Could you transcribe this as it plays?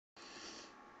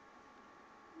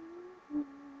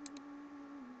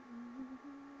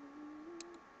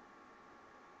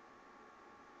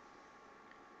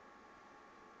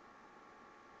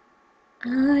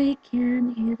I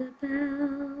can hear the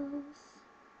bells.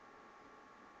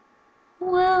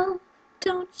 Well,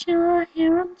 don't you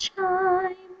hear 'em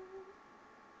chime?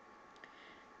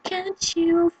 Can't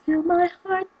you feel my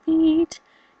heartbeat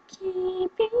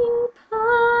keeping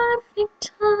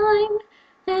perfect time?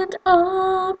 And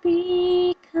all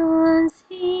because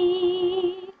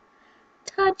he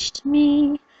touched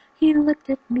me. He looked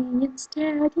at me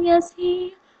instead. Yes,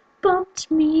 he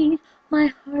bumped me. My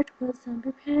heart was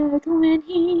unprepared when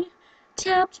he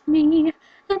tapped me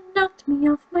and knocked me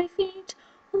off my feet.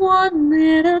 One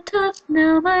little touch,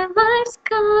 now my life's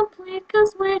complete.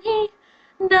 'Cause when he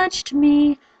nudged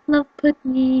me, love put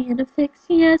me in a fix.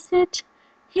 Yes, it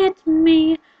hit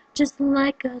me just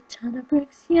like a ton of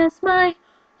bricks. Yes, my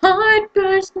heart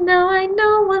burst. Now I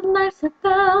know what life's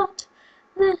about.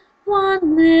 The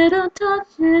one little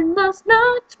touch and love's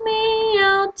knocked me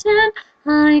out, and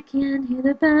I can hear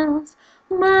the bells.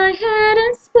 My head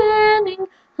is spinning.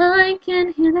 I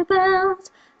can hear the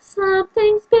bells.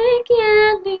 Something's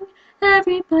beginning.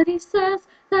 Everybody says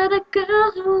that a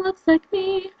girl who looks like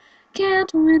me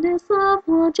can't win his love.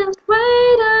 Well, just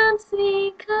wait and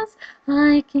see, 'cause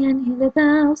I can hear the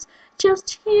bells.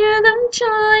 Just hear them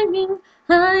chiming.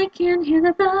 I can hear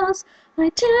the bells. My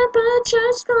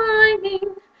temperature's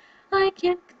climbing. I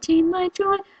can't contain my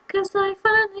joy, 'cause I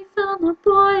finally found the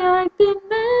boy I've been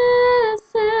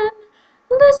missing.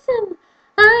 Listen,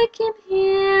 I can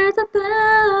hear the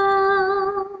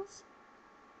bells.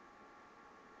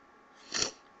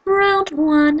 Round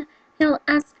one, he'll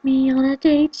ask me on a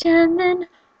date, and then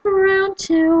round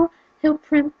two, he'll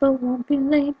primp but won't be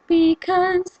late,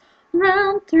 because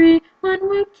round three, when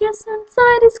we kiss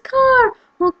inside his car,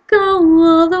 we'll go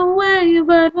all the way,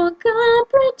 but we'll go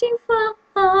pretty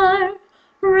far.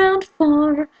 Round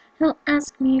four, he'll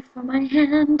ask me for my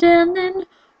hand, and then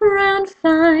round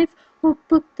five, we'll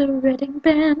book the wedding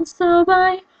band. So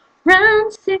by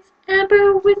round six,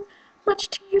 Amber, with much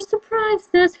to your surprise,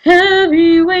 this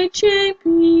heavyweight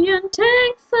champion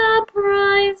takes a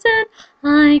prize, and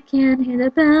I can hear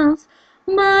the bells.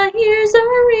 My ears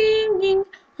are ringing.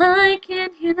 I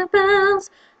can hear the bells.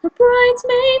 The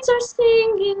bridesmaids are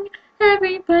singing.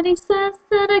 Everybody says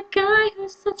that a guy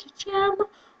who's such a gem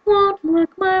won't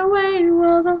look my way.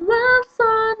 Well, the laughs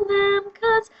on them,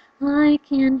 'cause I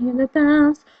can hear the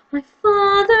bells. My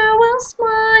father will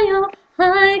smile.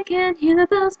 I can hear the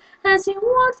bells as he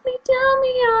walks me down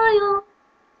the aisle.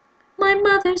 My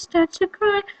mother starts to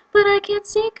cry, but I can't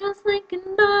see 'cause Lincoln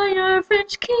and I are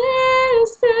French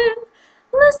kissing.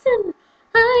 Listen,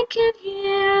 I can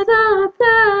hear the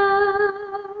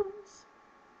bells.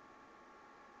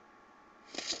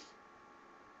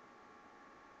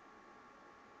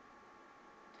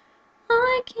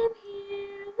 I can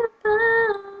hear the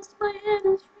bells. My head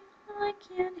is real. I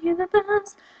can hear the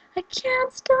bells. I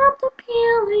can't stop the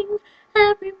pealing.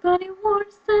 Everybody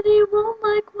warns that he won't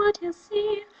like what he'll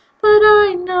see, but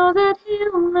I know that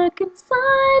he'll look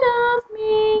inside of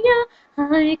me. Yeah,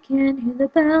 I can hear the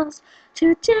bells.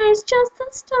 Today's just the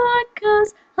start,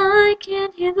 'cause I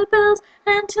can hear the bells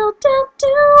until death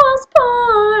do us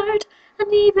part.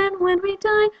 And even when we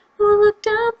die, we'll look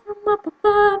down from up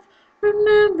above,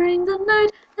 remembering the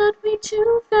night that we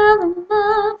two fell in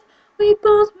love. We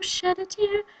both will shed a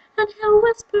tear, and he'll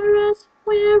whisper as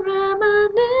we're reminiscing.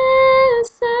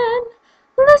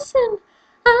 Listen,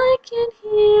 I can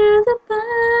hear the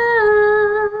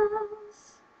bells.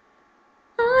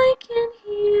 I can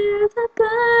hear the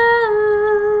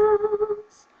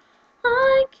bells.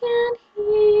 I can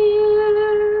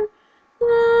hear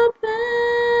the bells.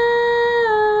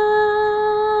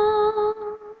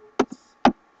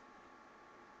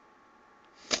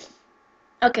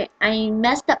 Okay, I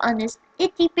messed up on this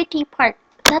itty bitty part.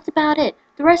 That's about it.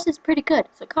 The rest is pretty good.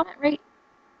 So comment, rate,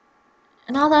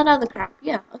 and all that other crap.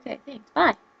 Yeah, okay, thanks.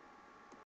 Bye.